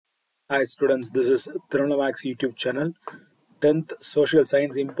Hi students, this is Max YouTube channel. 10th Social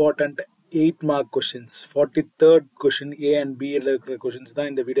Science important 8 mark questions. 43rd question A and B questions தான்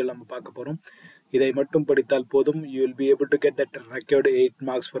இந்த வீடியோல நம்ம பார்க்க போறோம். இதை மட்டும் படித்தால் போதும், you will be able to get that record 8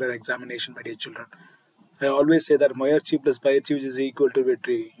 marks for your examination, my dear children. I always say that முயற்சி plus பயிற்சி which is equal to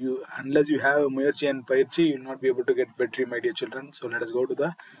victory. Unless you have முயற்சி and பயிற்சி, you will not be able to get victory, my dear children. So let us go to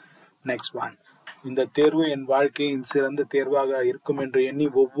the next one. இந்த தேர்வு என் வாழ்க்கையின் சிறந்த தேர்வாக இருக்கும் என்று எண்ணி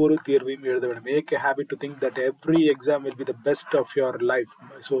ஒவ்வொரு தேர்வையும் எழுத வேண்டும். Make a habit to think that every exam will be the best of your life.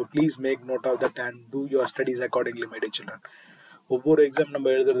 So please make note of that and do your studies accordingly, my dear children. ஒவ்வொரு எக்ஸாம்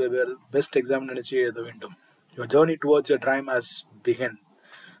நம்ம எழுதுறது பெஸ்ட் எக்ஸாம் நினைச்சு எழுத வேண்டும். Your journey towards your dream has begun.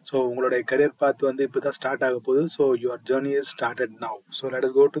 So உங்களுடைய career பாத் வந்து இப்போ தான் ஸ்டார்ட் ஆக போகுது. So your journey is started now. So let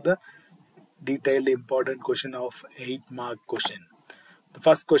us go to the detailed important question of 8 mark question. The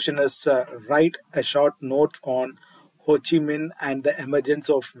first question is write a short notes on Ho Chi Minh and the emergence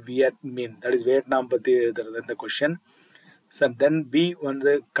of Viet Minh. That is Vietnam பத்தி எழுதுறது இந்த question. So then B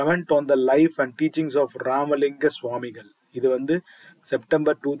வந்து comment on the life and teachings of Ramalinga சுவாமிகள். இது வந்து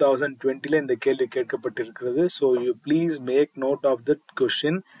September 2020ல இந்த கேள்வி கேட்கப்பட்டிருக்கிறது. So you please make note of that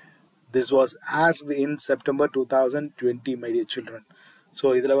question. This was asked in September 2020, my dear children. So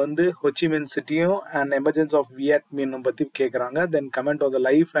இதில் வந்து ஹொச்சி மின் சிட்டியும் அண்ட் எமர்ஜென்ஸ் ஆஃப் வியட் மின்னும் பற்றி கேட்குறாங்க. தென் comment on the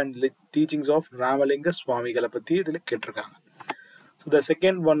life and teachings of Ramalinga சுவாமிகளை பற்றி இதில் கேட்டிருக்காங்க. So the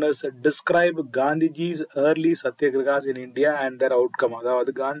second one is describe Gandhiji's early சத்தியாகிரகாஸ் in India and there outcome.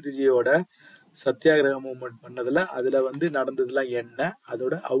 அதாவது காந்திஜியோட சத்தியாகிரக மூவ்மெண்ட் பண்ணதில் அதில் வந்து நடந்ததுலாம் என்ன,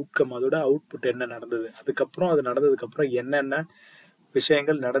 அதோட அவுட்கம், அதோட அவுட்புட் என்ன நடந்தது, அதுக்கப்புறம் அது நடந்ததுக்கப்புறம் என்னென்ன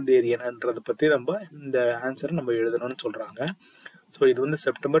விஷயங்கள் நடந்தேறியனன்றதை பற்றி நம்ம இந்த ஆன்சரை நம்ம எழுதணும்னு சொல்கிறாங்க. ஸோ இது வந்து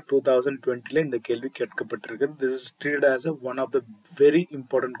செப்டம்பர் 2020ல இந்த கேள்வி கேட்கப்பட்டிருக்கு. This is treated as one of the very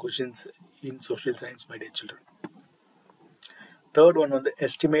important questions in social science, my dear children. Third one வந்து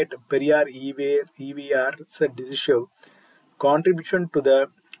estimate Periyar ஈவிஆர்ஸ் டிசிஷிவ் contribution to the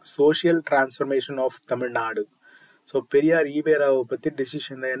social transformation of Tamil Nadu. So Periyar ஈவேராவை பற்றி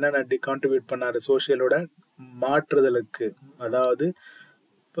டிசிஷன் என்னென்ன கான்ட்ரிபியூட் பண்ணார் சோஷியலோட மாற்றுதலுக்கு, அதாவது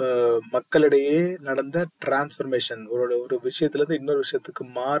மக்களிடையே நடந்த டிரான்ஸ்ஃபர்மேஷன், ஒரு விஷயத்துலேருந்து இன்னொரு விஷயத்துக்கு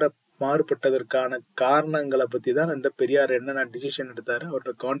மாறுபட்டதற்கான காரணங்களை பற்றி தான் இந்த பெரியார் என்னென்ன டிசிஷன் எடுத்தார்,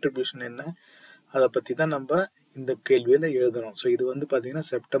 அவரோட கான்ட்ரிபியூஷன் என்ன, அதை பற்றி தான் நம்ம இந்த கேள்வியில் எழுதணும். ஸோ இது வந்து பார்த்தீங்கன்னா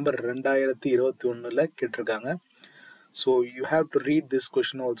செப்டம்பர் 2021ல் கேட்டிருக்காங்க. So you have to read this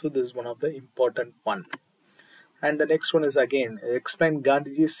question also. This is one of the important one. And the next one is again explain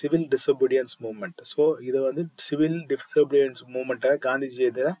Gandhiji's civil disobedience movement. So இது வந்து civil disobedience movement காந்திஜி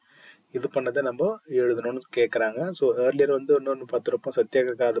இது பண்ணதை நம்ம எழுதணும்னு கேட்குறாங்க. So earlier வந்து இன்னொன்று பார்த்துருப்போம்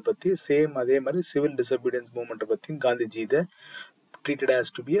சத்தியாகிரகா, அதை பற்றி சேம் அதே மாதிரி சிவில் டிசோபீடியன்ஸ் மூவ்மெண்ட்டை பற்றியும் காந்திஜி இதை treated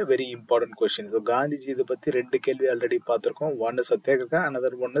as to be a very important question. So Gandhiji இதை பற்றி 2 கேள்வி ஆல்ரெடி பார்த்துருக்கோம். ஒன்று சத்தியாகிரகா,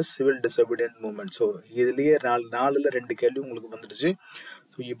 அனதர் ஒன்று சிவில் டிசோபீடியன்ஸ் மூவ்மெண்ட். ஸோ இதுலேயே 4ல் 2 கேள்வி உங்களுக்கு வந்துடுச்சு.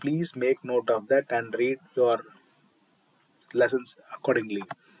 So you please make note of that and read your lessons accordingly.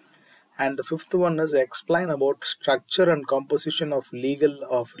 And the fifth one is explain about structure and composition of League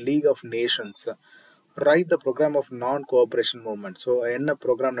of Nations. Write the program of non-cooperation movement. So என்ன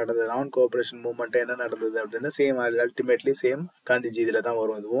program நடந்தது, நான் cooperation movement என்ன நடந்தது அப்படின்னா same ultimately same Gandhiji இதில் தான்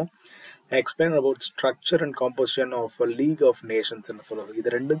வரும். இதுவும் explain about structure and composition of league of நேஷன்ஸ்ன்னு சொல்லுவாங்க.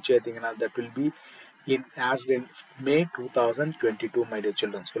 இது ரெண்டும் சேர்த்திங்கன்னா that will be in asked in May 2022, my dear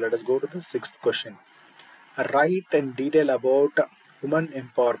children. So let us go to the 6th question. Write in detail about women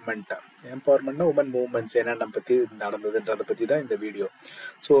empowerment. எம்பவர்மெண்ட்னா woman movements என்னென்ன பற்றி நடந்ததுன்றதை பற்றி தான் இந்த video.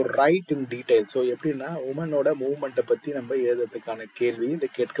 So right in detail. So எப்படின்னா உமனோட மூவ்மெண்ட்டை பற்றி நம்ம எழுதுறதுக்கான கேள்வி இது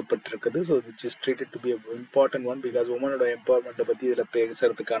கேட்கப்பட்டிருக்குது. So which is treated to be important one because உமனோட எம்பவர்மெண்ட்டை பற்றி இதில்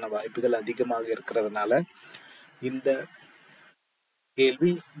பேசுறதுக்கான வாய்ப்புகள் அதிகமாக இருக்கிறதுனால இந்த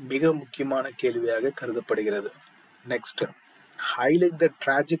கேள்வி மிக முக்கியமான கேள்வியாக கருதப்படுகிறது. Next highlight the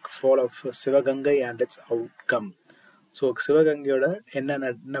tragic fall of Sivaganga and its outcome. So சிவகங்கையோட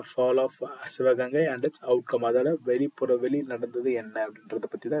என்ன fall of Sivaganga and it's outcome, அதோட வெளியில் நடந்தது என்ன அப்படின்றத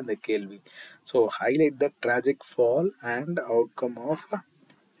பற்றி தான் இந்த கேள்வி. So highlight the tragic fall and outcome of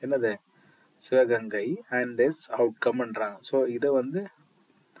என்னது சிவகங்கை அண்ட் இட்ஸ் அவுட்கம்ன்றாங்க. ஸோ இதை வந்து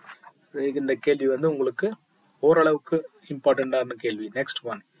இந்த கேள்வி வந்து உங்களுக்கு ஓரளவுக்கு இம்பார்ட்டண்ட்டான கேள்வி. Next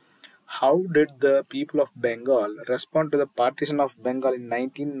one, how did the people of Bengal respond to the partition of Bengal in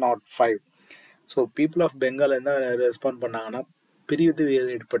 1905? So people of Bengal என்ன ரெஸ்பாண்ட் பண்ணாங்கன்னா பிரிவு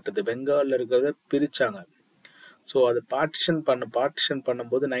ஏற்பட்டது, பெங்காலில் இருக்கிறத பிரித்தாங்க. ஸோ அது பார்ட்டிஷன்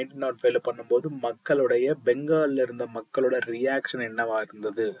பண்ணும்போது 1905 பண்ணும்போது மக்களுடைய பெங்காலில் இருந்த மக்களோட ரியாக்ஷன் என்னவா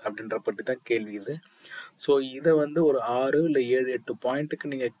இருந்தது அப்படின்ற பற்றி தான் கேள்வி இது. ஸோ இதை வந்து ஒரு 6 இல்லை 7 8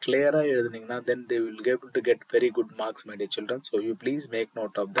 பாயிண்ட்டுக்கு நீங்கள் கிளியராக எழுதுனீங்கன்னா தென் they will able to get very good marks, my dear children. So you please make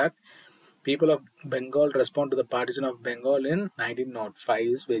note of that. People of Bengal respond to the partition of Bengal in 1905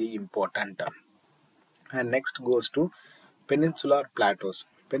 is very important. And next goes to peninsular plateaus.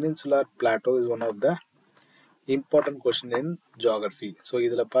 Peninsular plateau is one of the important question in geography. So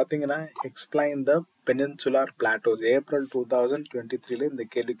இதில் பார்த்தீங்கன்னா explain the peninsular plateaus. April 2023 இந்த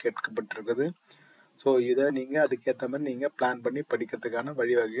கேள்வி கேட்கப்பட்டிருக்குது. So இதை நீங்கள் அதுக்கேற்ற மாதிரி நீங்கள் plan பண்ணி படிக்கிறதுக்கான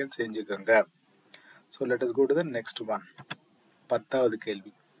வழிவகைகள் செஞ்சுக்கோங்க. So let us go to the next one. 10வது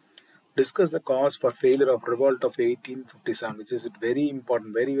கேள்வி. Discuss the cause for failure of revolt of 1857, which is very important,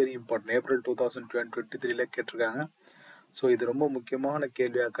 very very important. April 2023 கேட்டிருக்காங்க. ஸோ இது ரொம்ப முக்கியமான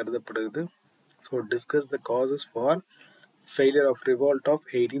கேள்வியாக கருதப்படுது. So discuss the causes for failure of revolt of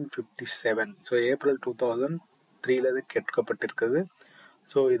 1857. So April 2003 இது கேட்கப்பட்டிருக்குது.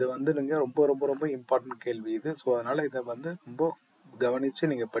 So இதை வந்து நீங்கள் ரொம்ப ரொம்ப ரொம்ப இம்பார்ட்டன்ட் கேள்வி இது. ஸோ அதனால் இதை வந்து ரொம்ப கவனித்து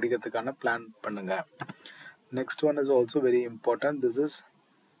நீங்கள் படிக்கிறதுக்கான பிளான் பண்ணுங்கள். Next one is also very important. This is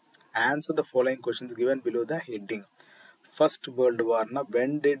answer the following questions given below the heading. First World War na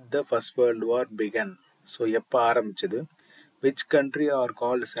when did the First World War begin? So எப்போ ஆரம்பிச்சது? Which country are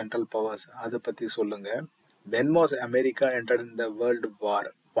called central powers? அதை பற்றி சொல்லுங்க. When was America entered in the World War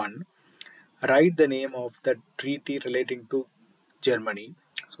I? Write the name of the treaty relating to Germany.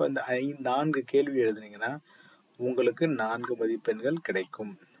 So இந்த 4 கேள்வி எழுதுனீங்கன்னா உங்களுக்கு 4 மதிப்பெண்கள்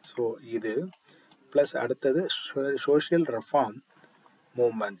கிடைக்கும். ஸோ இது ப்ளஸ் அடுத்தது social reform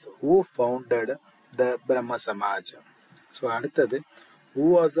movements. Who founded the Brahma Samaj? So அடுத்தது who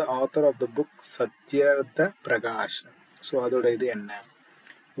was the author of the book Satyartha Prakash? So அதோட இது என்ன?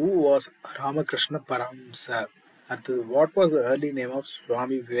 Who was Ramakrishna Paramsa? அடுத்தது what was the early name of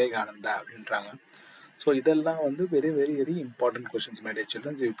Swami Vivekananda அப்படின்றாங்க. So இதெல்லாம் வந்து very very very important questions, my dear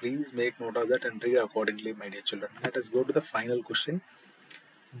children. So you please make note of that and read accordingly, my dear children. Let us go to the final question.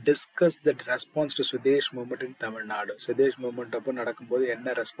 Discuss the response to Swadesh movement in Tamil Nadu. Swadesh movement அப்போ நடக்கும்போது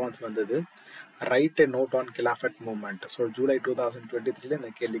என்ன response வந்தது? Right a note on Khilafat movement. So July 2023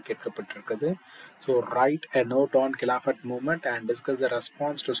 இந்த கேள்வி கேட்கப்பட்டிருக்குது. So right a note on Khilafat movement and discuss the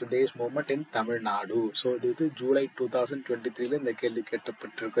response to Swadesh movement in Tamil Nadu. So இது ஜூலை 2023 இந்த கேள்வி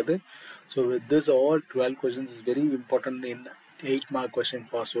கேட்கப்பட்டிருக்குது. So with this all 12 questions is very important in 8 mark question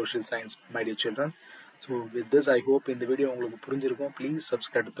for social science, my dear children. So with this, I hope in the video உங்களுக்கு புரிஞ்சிருக்கும். Please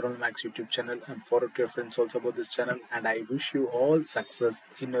subscribe to Thirunal Maths YouTube channel and forward to your friends also about this channel. And I wish you all success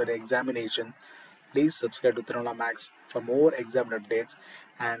in your examination. Please subscribe to Thirunal Maths for more exam updates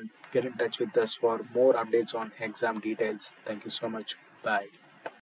and get in touch with us for more updates on exam details. Thank you so much. Bye.